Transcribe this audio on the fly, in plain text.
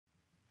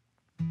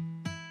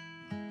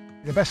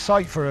The best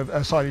site for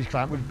a silage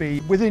clamp would be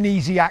within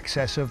easy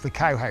access of the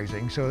cow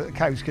housing, so that the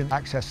cows can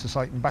access the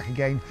site and back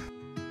again.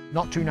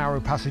 Not too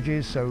narrow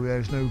passages, so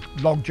there's no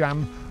log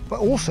jam, but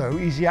also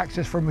easy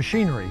access for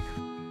machinery.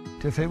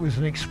 If it was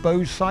an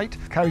exposed site,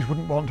 cows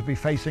wouldn't want to be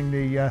facing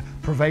the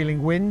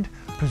prevailing wind.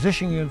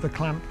 Positioning of the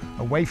clamp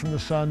away from the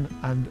sun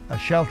and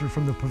sheltered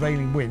from the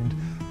prevailing wind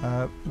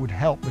would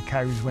help the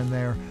cows when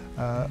they're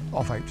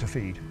off out to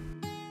feed.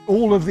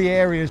 All of the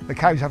areas the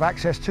cows have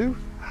access to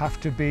have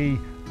to be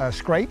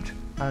scraped,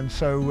 and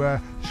so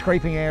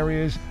scraping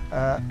areas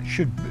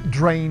should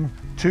drain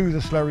to the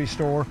slurry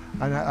store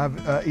and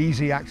have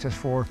easy access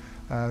for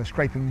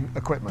scraping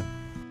equipment.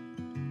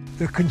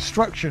 The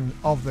construction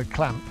of the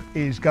clamp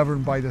is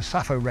governed by the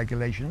SAFO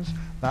regulations.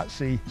 That's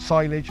the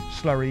silage,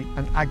 slurry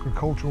and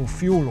agricultural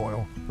fuel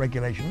oil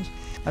regulations.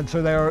 And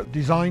so they are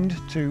designed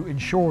to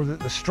ensure that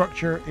the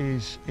structure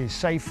is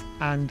safe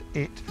and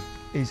it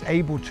is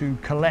able to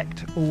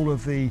collect all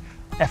of the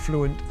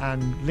effluent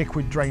and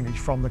liquid drainage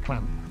from the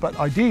clamp. But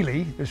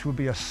ideally, this would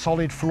be a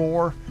solid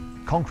floor,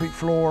 concrete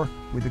floor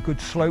with a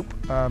good slope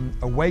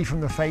away from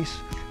the face.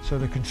 So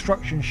the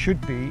construction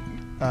should be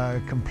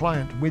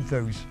compliant with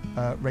those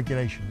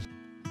regulations.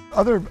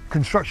 Other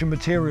construction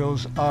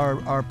materials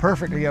are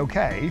perfectly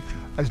okay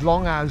as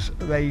long as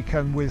they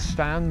can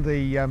withstand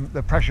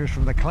the pressures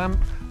from the clamp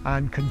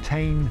and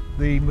contain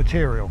the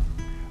material,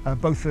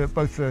 both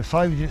the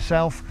silage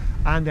itself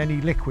and any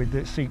liquid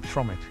that seeps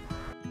from it.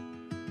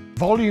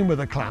 Volume of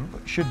the clamp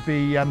should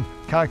be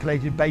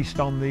calculated based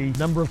on the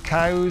number of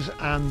cows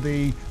and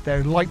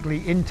their likely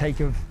intake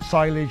of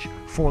silage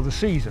for the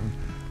season.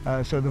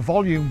 So the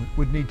volume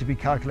would need to be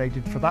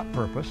calculated for that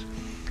purpose,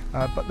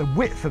 but the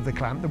width of the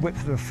clamp, the width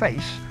of the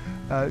face,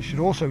 should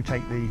also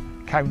take the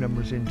cow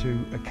numbers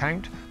into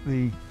account.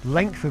 The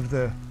length of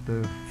the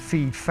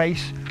feed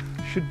face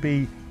should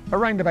be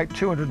around about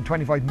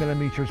 225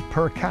 millimetres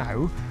per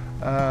cow,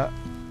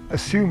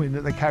 assuming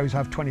that the cows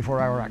have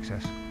 24-hour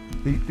access.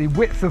 The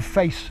width of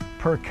face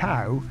per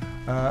cow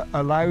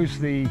allows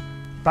the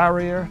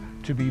barrier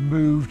to be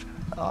moved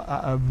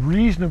at a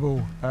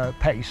reasonable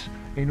pace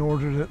in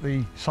order that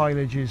the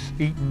silage is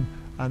eaten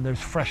and there's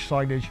fresh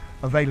silage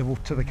available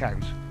to the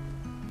cows.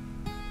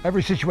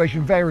 Every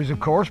situation varies, of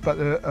course, but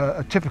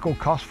a typical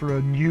cost for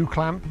a new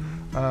clamp,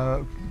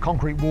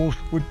 concrete walls,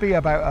 would be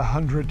about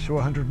 100 to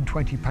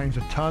 120 pounds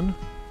a tonne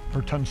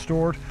per tonne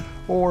stored,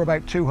 or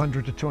about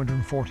 200 to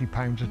 240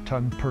 pounds a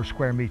tonne per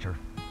square metre.